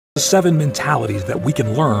7 mentalities that we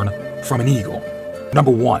can learn from an eagle.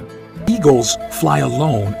 Number 1, eagles fly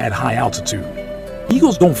alone at high altitude.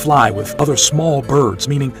 Eagles don't fly with other small birds,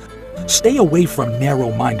 meaning stay away from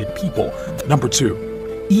narrow-minded people. Number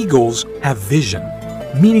 2, eagles have vision,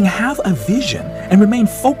 meaning have a vision and remain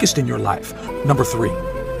focused in your life. Number 3,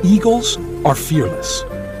 eagles are fearless.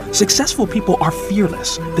 Successful people are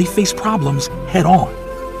fearless. They face problems head on.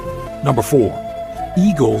 Number 4,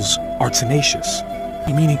 eagles are tenacious,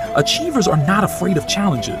 meaning achievers are not afraid of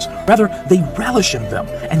challenges. Rather, they relish in them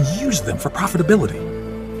and use them for profitability.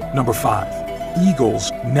 Number 5,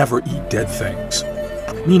 eagles never eat dead things,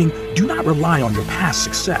 meaning do not rely on your past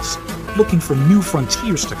success, looking for new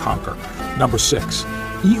frontiers to conquer. Number 6,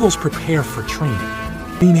 eagles prepare for training,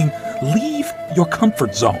 meaning leave your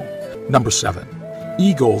comfort zone. Number 7,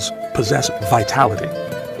 eagles possess vitality,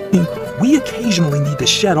 meaning we occasionally need to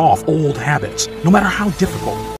shed off old habits, no matter how difficult.